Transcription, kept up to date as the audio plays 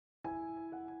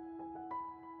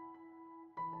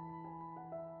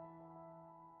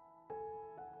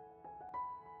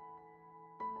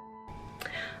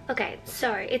Okay,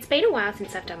 so it's been a while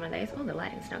since I've done one of these. Oh, the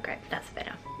lighting's not great, but that's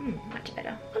better. Much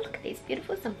better. Oh, look at these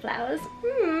beautiful sunflowers.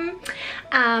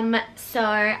 So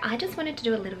I just wanted to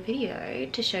do a little video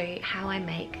to show you how I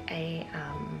make a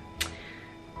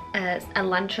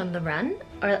lunch on the run,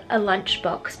 or a lunch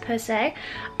box per se,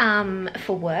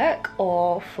 for work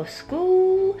or for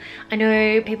school. I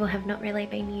know people have not really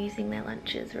been using their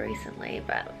lunches recently,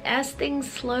 but as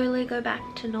things slowly go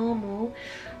back to normal,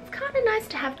 it's kind of nice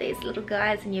to have these little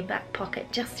guys in your back pocket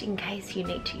just in case you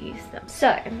need to use them.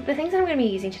 So the things that I'm going to be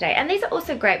using today, and these are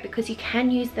also great because you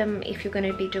can use them if you're going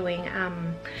to be doing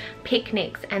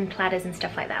picnics and platters and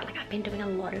stuff like that. Like I've been doing a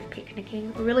lot of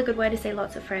picnicking. A really good way to see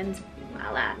lots of friends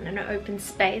while out in an open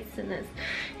space, and you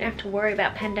don't have to worry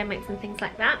about pandemics and things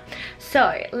like that.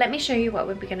 So let me show you what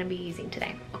we're going to be using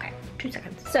today. Okay, 2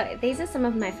 seconds. So these are some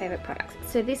of my favorite products.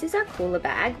 So this is our cooler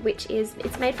bag, which is,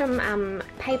 it's made from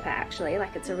paper actually,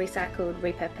 like it's a recycled,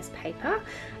 repurposed paper.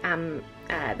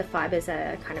 The fibres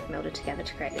are kind of melded together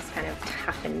to create this kind of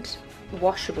toughened,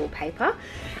 washable paper,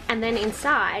 and then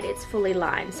inside it's fully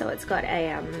lined, so it's got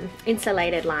a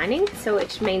insulated lining, so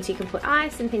which means you can put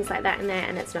ice and things like that in there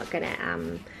and it's not going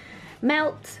to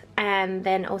melt, and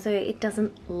then also it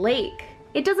doesn't leak.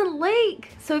 It doesn't leak!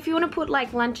 So if you want to put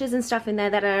like lunches and stuff in there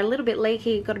that are a little bit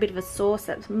leaky, got a bit of a sauce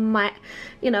that might,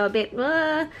 you know, a bit,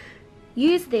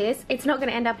 use this. It's not going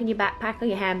to end up in your backpack or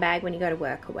your handbag when you go to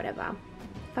work or whatever.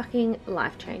 Fucking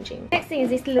life-changing. Next thing is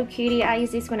this little cutie. I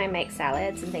use this when I make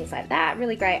salads and things like that.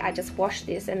 Really great. I just wash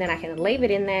this and then I can leave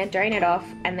it in there, drain it off,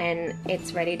 and then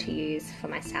it's ready to use for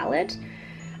my salad.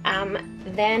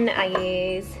 Then I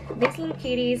use these little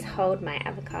cuties, hold my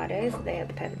avocados. They are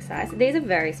the perfect size. These are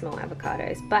very small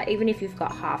avocados, but even if you've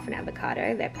got half an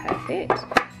avocado, they're perfect.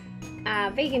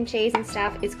 Vegan cheese and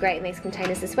stuff is great in these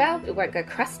containers as well. It won't go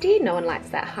crusty. No one likes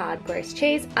that hard, gross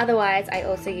cheese. Otherwise, I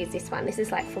also use this one. This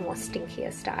is like for more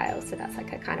stinkier style. So that's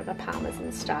like a kind of a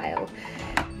Parmesan style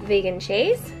vegan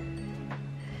cheese.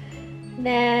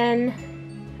 Then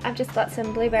I've just got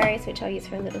some blueberries, which I'll use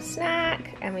for a little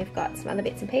snack. And we've got some other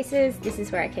bits and pieces. This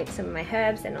is where I keep some of my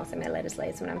herbs and also my lettuce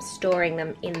leaves when I'm storing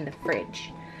them in the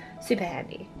fridge. Super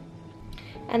handy.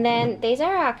 And then these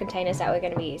are our containers that we're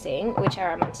going to be using, which are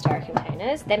our Monstera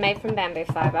containers. They're made from bamboo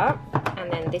fibre, and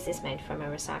then this is made from a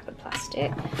recycled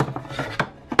plastic.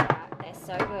 But they're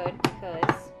so good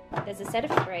because there's a set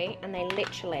of 3, and they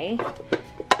literally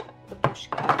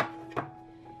babushka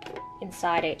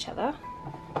inside each other.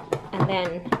 And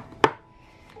then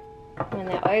when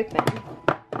they're open,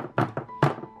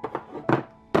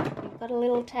 you've got a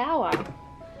little tower.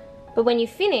 But when you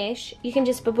finish, you can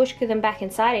just babushka them back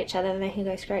inside each other and they can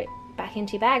go straight back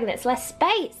into your bag and there's less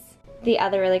space. The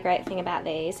other really great thing about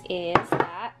these is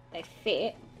that they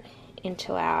fit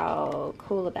into our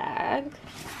cooler bag,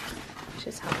 which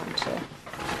is hard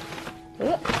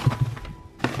to...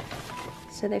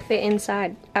 So they fit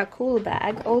inside our cooler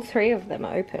bag. All 3 of them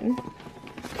open.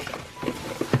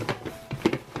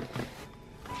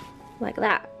 Like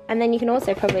that. And then you can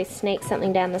also probably sneak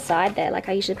something down the side there. Like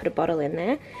I usually put a bottle in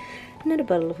there. Not a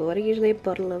bottle of water, usually a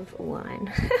bottle of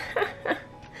wine.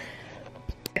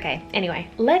 Okay, anyway,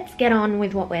 let's get on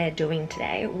with what we're doing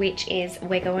today, which is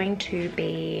we're going to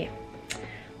be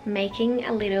making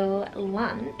a little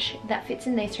lunch that fits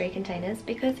in these 3 containers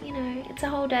because, you know, it's a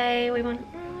whole day. We want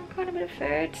quite a bit of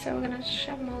food, so we're going to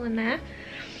shove them all in there.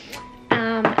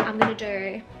 I'm going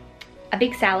to do a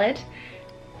big salad,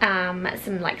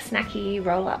 some like snacky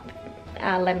roll-up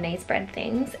lemonade spread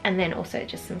things, and then also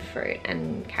just some fruit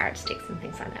and carrot sticks and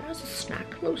things like that. As a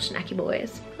snack, little snacky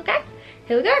boys. Okay,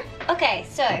 here we go. Okay,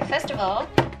 so first of all,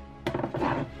 I'm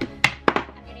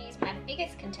going to use my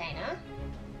biggest container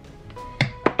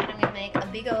and I'm going to make a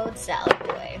big old salad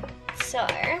boy. So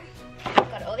I've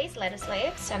got all these lettuce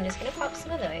leaves, so I'm just going to pop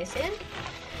some of those in.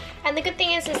 And the good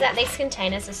thing is that these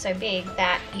containers are so big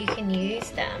that you can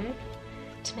use them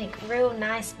to make real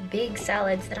nice big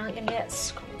salads that aren't going to get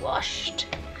squashed.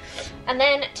 And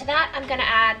then to that I'm going to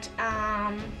add,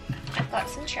 I've got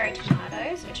some cherry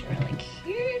tomatoes, which are really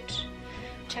cute,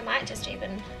 which I might just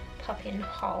even pop in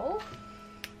whole.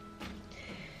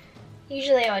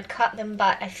 Usually I would cut them,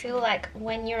 but I feel like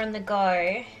when you're on the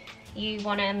go, you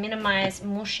want to minimize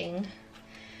mushing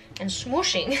and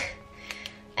smushing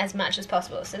as much as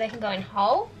possible, so they can go in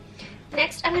whole.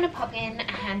 Next, I'm going to pop in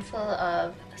a handful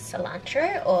of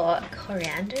cilantro, or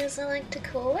coriander as I like to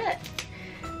call it,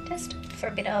 just for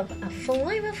a bit of a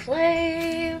flavor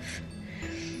flav.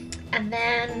 And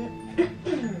then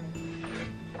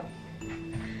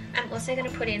I'm also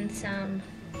going to put in some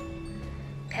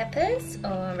peppers,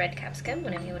 or red capsicum,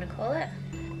 whatever you want to call it,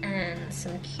 and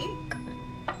some cuke.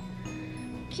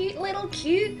 Cute little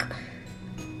cuke.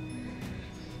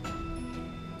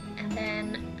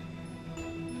 then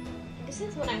this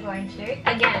is what I'm going to,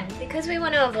 again, because we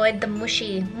want to avoid the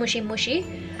mushy.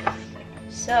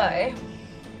 So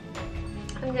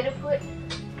I'm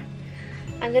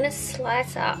gonna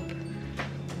slice up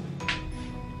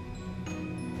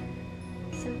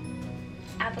some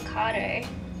avocado,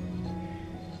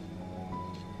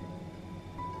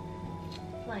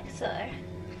 like so.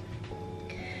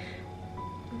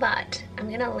 But I'm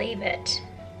gonna leave it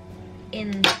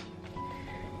in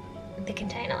the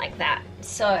container like that,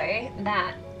 so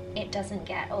that it doesn't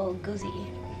get all goozy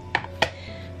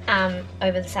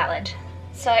over the salad.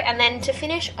 So, and then to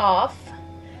finish off,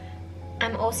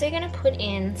 I'm also going to put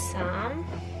in some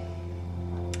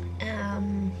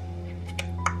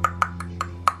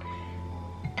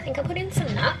I think I'll put in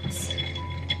some nuts.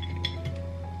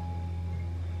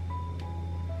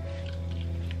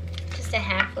 Just a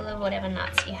handful of whatever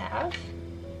nuts you have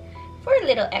for a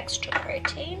little extra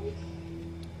protein.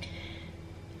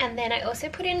 And then I also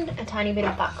put in a tiny bit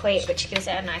of buckwheat, which gives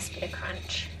it a nice bit of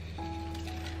crunch.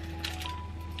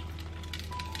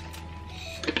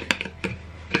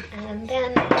 And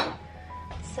then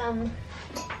some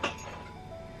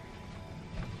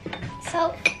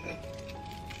salt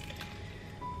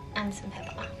and some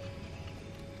pepper.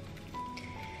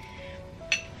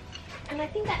 And I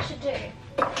think that should do.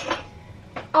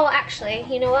 Oh, actually,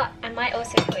 you know what? I might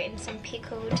also put in some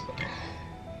pickled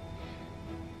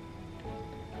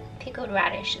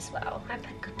radish as well. I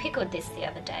pickled this the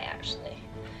other day, actually,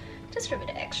 just for a bit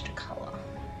of extra colour.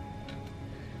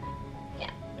 Yeah,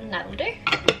 and that'll do.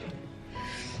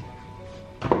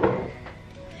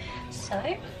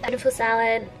 So, beautiful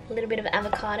salad, a little bit of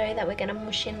avocado that we're going to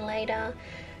mush in later.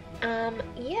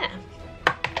 Yeah.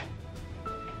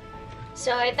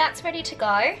 So that's ready to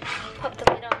go. Pop the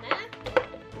lid on there.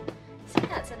 So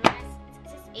that's a nice,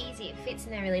 it's just easy, it fits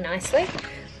in there really nicely.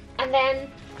 And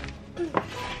then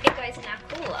it goes in our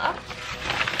cooler,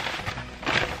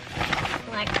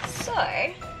 like so.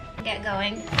 Get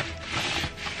going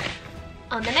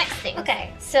on the next thing.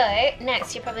 Okay, so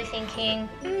next you're probably thinking,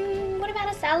 what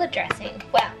about a salad dressing?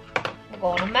 Well, we're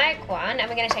going to make one and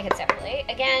we're going to take it separately.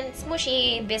 Again,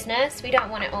 smushy business, we don't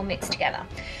want it all mixed together.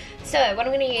 So what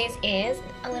I'm going to use is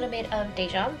a little bit of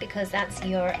Dijon, because that's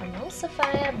your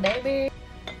emulsifier, baby.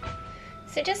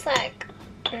 So just like,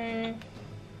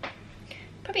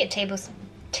 probably a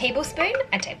tablespoon's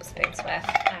worth,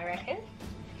 I reckon.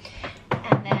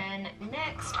 And then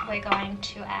next we're going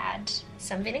to add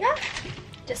some vinegar,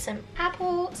 just some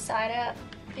apple cider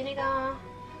vinegar,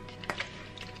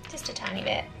 just a tiny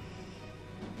bit.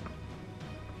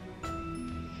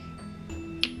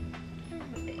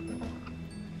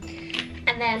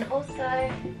 And then also,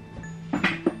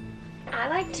 I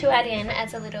like to add in,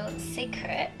 as a little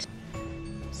secret,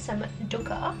 some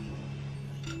dukkha.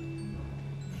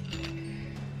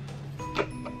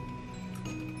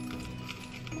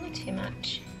 Not too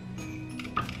much.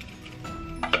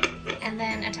 And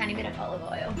then a tiny bit of olive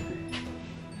oil.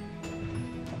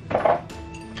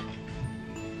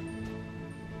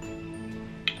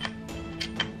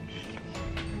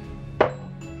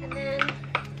 And then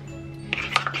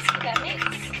just give that a mix.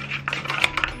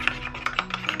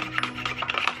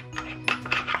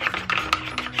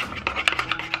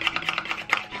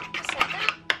 Just like that.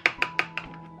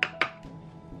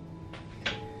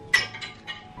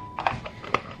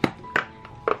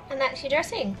 And that's your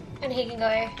dressing. And he can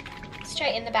go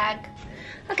straight in the bag.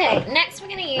 Okay, next we're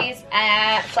going to use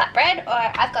flatbread,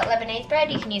 or I've got Lebanese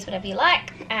bread, you can use whatever you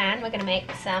like, and we're going to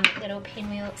make some little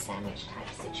pinwheel sandwich type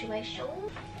situation.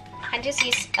 And just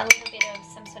use a little bit of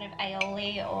some sort of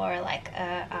aioli, or like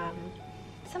a,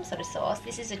 some sort of sauce.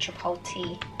 This is a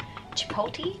chipotle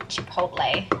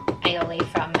aioli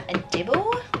from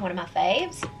Dibble, one of my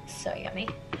faves, so yummy.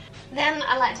 Then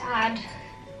I like to add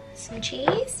some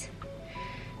cheese,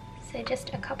 so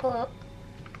just a couple of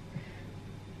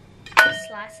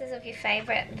slices of your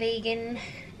favorite vegan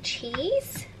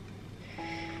cheese.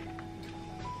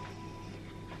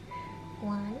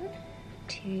 1,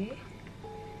 2,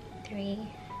 3,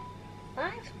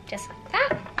 5, just like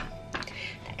that.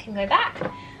 That can go back.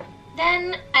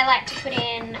 Then I like to put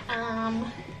in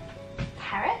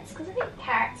carrots, because I think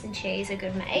carrots and cheese are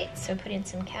good mates, so put in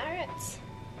some carrots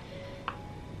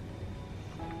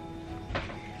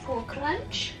for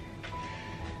crunch.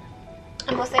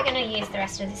 I'm also going to use the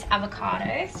rest of this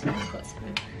avocado, so I'm going to put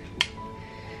some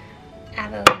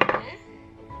avocado in there.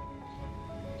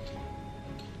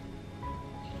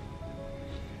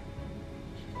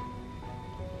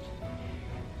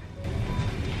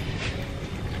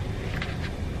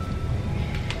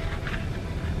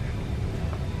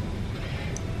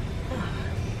 Oh,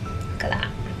 look at that.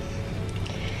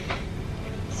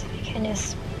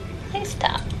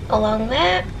 along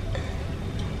there,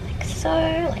 like so,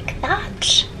 like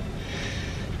that.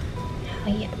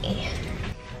 How yummy.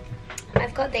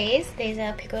 I've got these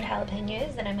are pickled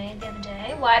jalapenos that I made the other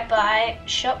day. Why buy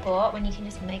shop bought when you can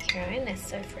just make your own? They're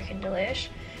so freaking delish.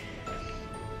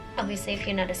 Obviously if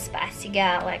you're not a spicy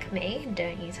gal like me,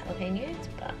 don't use jalapenos,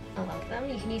 but I love them.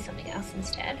 You can use something else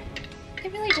instead. They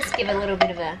really just give a little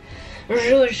bit of a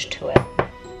rouge to it.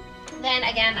 Then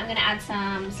again, I'm gonna add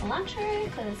some cilantro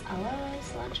because I love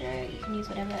cilantro. You can use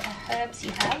whatever herbs you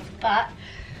have, but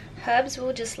herbs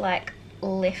will just like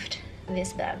lift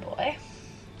this bad boy.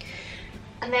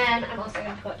 And then I'm also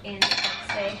gonna put in,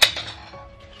 let's say,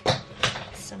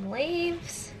 some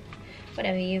leaves,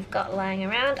 whatever you've got lying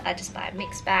around. I just buy a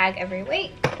mixed bag every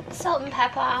week. Salt and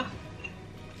pepper,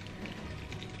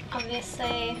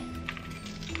 obviously.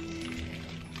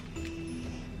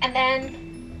 And then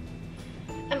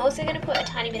I'm also going to put a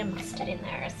tiny bit of mustard in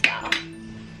there as well,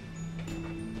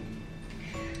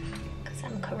 because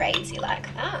I'm crazy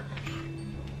like that.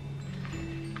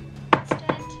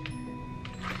 Mustard.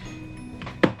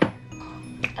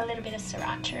 A little bit of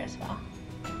sriracha as well.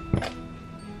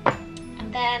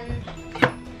 And then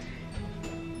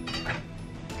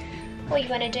what you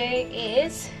want to do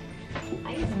is,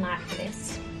 I use a knife for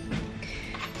this,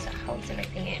 so it holds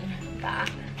everything in,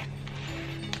 but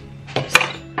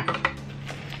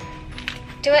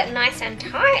do it nice and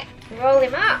tight, roll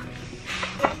him up,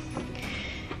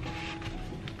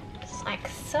 just like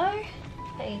so,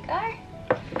 there you go.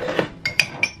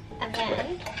 And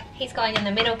then he's going in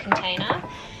the middle container,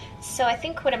 so I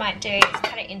think what I might do is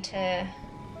cut it into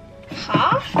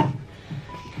half,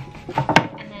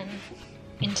 and then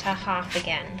into half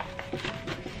again.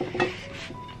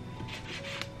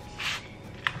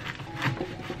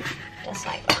 Just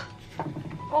like that.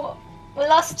 Oh, we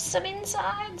lost some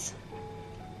insides.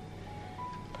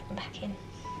 Put them back in.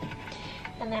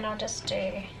 And then I'll just do,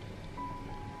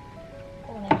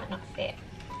 oh, they might not fit.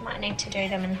 Might need to do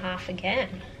them in half again.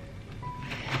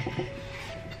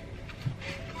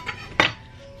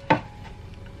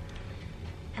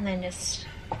 And then just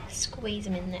squeeze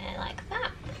them in there like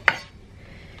that.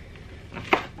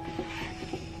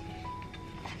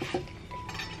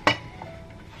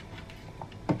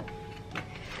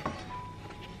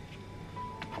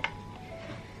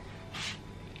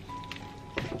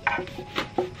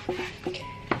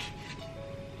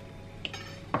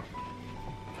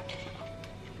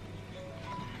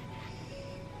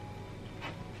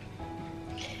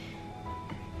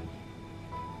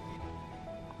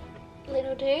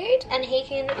 Little dude, and he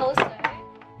can also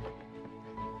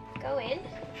go in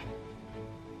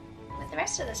with the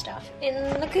rest of the stuff in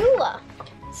the cooler.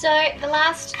 So the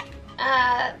last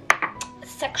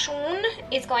section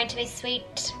is going to be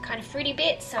sweet, kind of fruity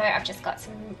bits. So I've just got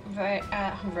some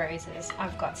roses.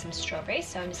 I've got some strawberries,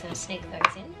 so I'm just going to sneak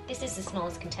those in. This is the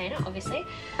smallest container, obviously.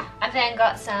 I've then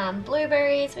got some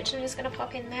blueberries, which I'm just going to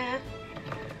pop in there,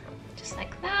 just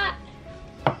like that.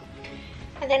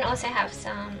 I then also have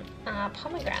some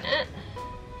pomegranate,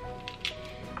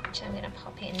 which I'm going to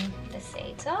pop in the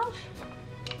seeds of,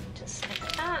 just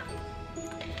like that.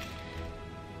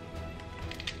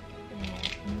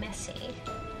 They're messy,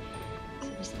 so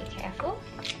just be careful.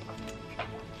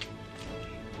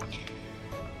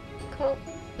 Cool,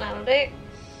 that'll do.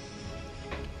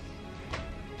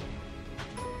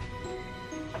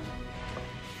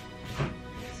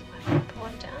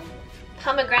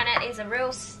 Pomegranate is a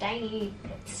real stainy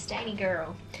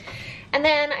girl. And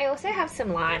then I also have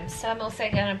some lime, so I'm also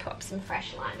going to pop some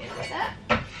fresh lime in with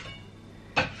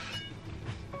it.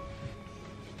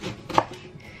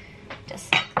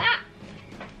 Just like that.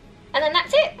 And then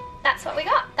that's it. That's what we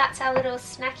got. That's our little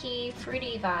snacky,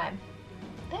 fruity vibe.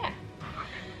 There.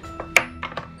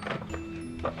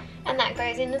 And that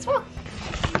goes in as well.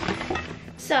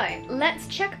 So let's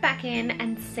check back in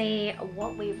and see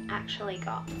what we've actually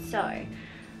got. So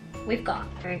we've got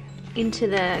into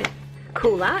the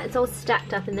cooler. It's all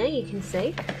stacked up in there, you can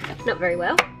see. Not very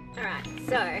well. Alright,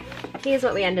 so here's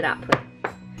what we ended up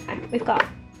with. We've got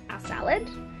our salad.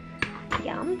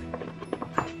 Yum.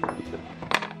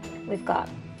 We've got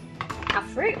our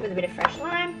fruit with a bit of fresh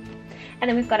lime. And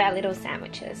then we've got our little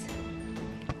sandwiches.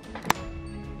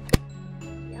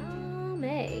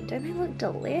 Yummy. Don't they look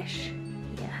delish?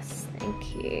 Yes,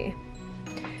 thank you.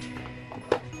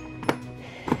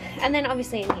 And then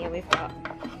obviously in here we've got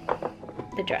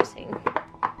the dressing.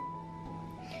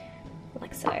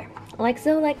 Like so. Like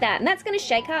so, like that. And that's going to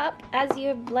shake up as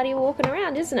you're bloody walking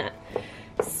around, isn't it?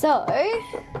 So,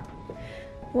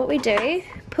 what we do,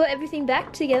 put everything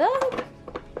back together.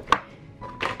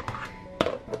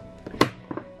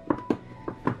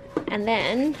 And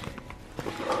then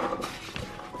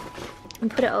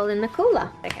and put it all in the cooler.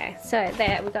 Okay, so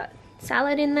there, we've got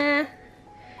salad in there,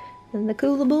 and the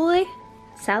cooler boy,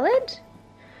 salad.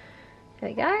 There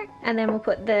we go. And then we'll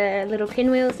put the little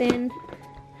pinwheels in,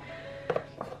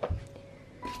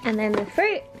 and then the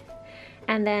fruit,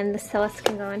 and then the sauce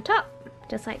can go on top,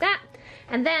 just like that.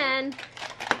 And then,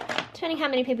 depending how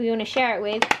many people you want to share it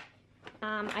with,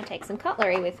 I take some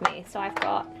cutlery with me. So I've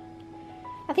got,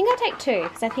 I think I'll take 2,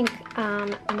 because I think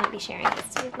I might be sharing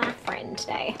this with my friend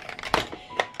today.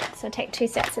 So I'll take 2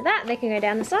 sets of that. They can go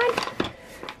down the side.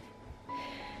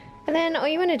 And then all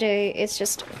you want to do is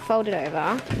just fold it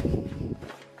over,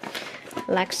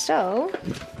 like so.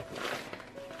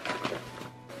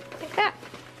 Like that.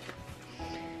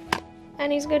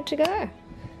 And he's good to go.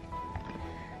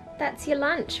 That's your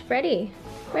lunch, ready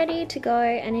to go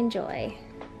and enjoy.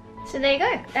 So there you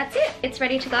go, that's it, it's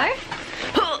ready to go.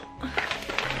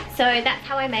 So that's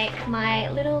how I make my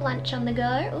little lunch on the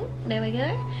go. Oh, there we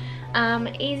go.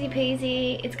 Easy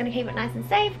peasy, it's gonna keep it nice and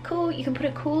safe, cool. You can put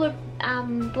a cooler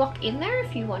block in there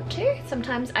if you want to.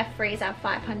 Sometimes I freeze our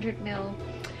 500ml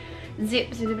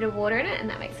zips with a bit of water in it, and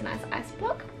that makes a nice ice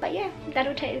block. But yeah,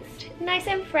 that'll taste nice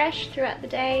and fresh throughout the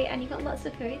day, and you've got lots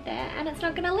of food there, and it's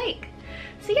not gonna leak.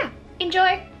 So yeah,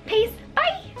 enjoy, peace.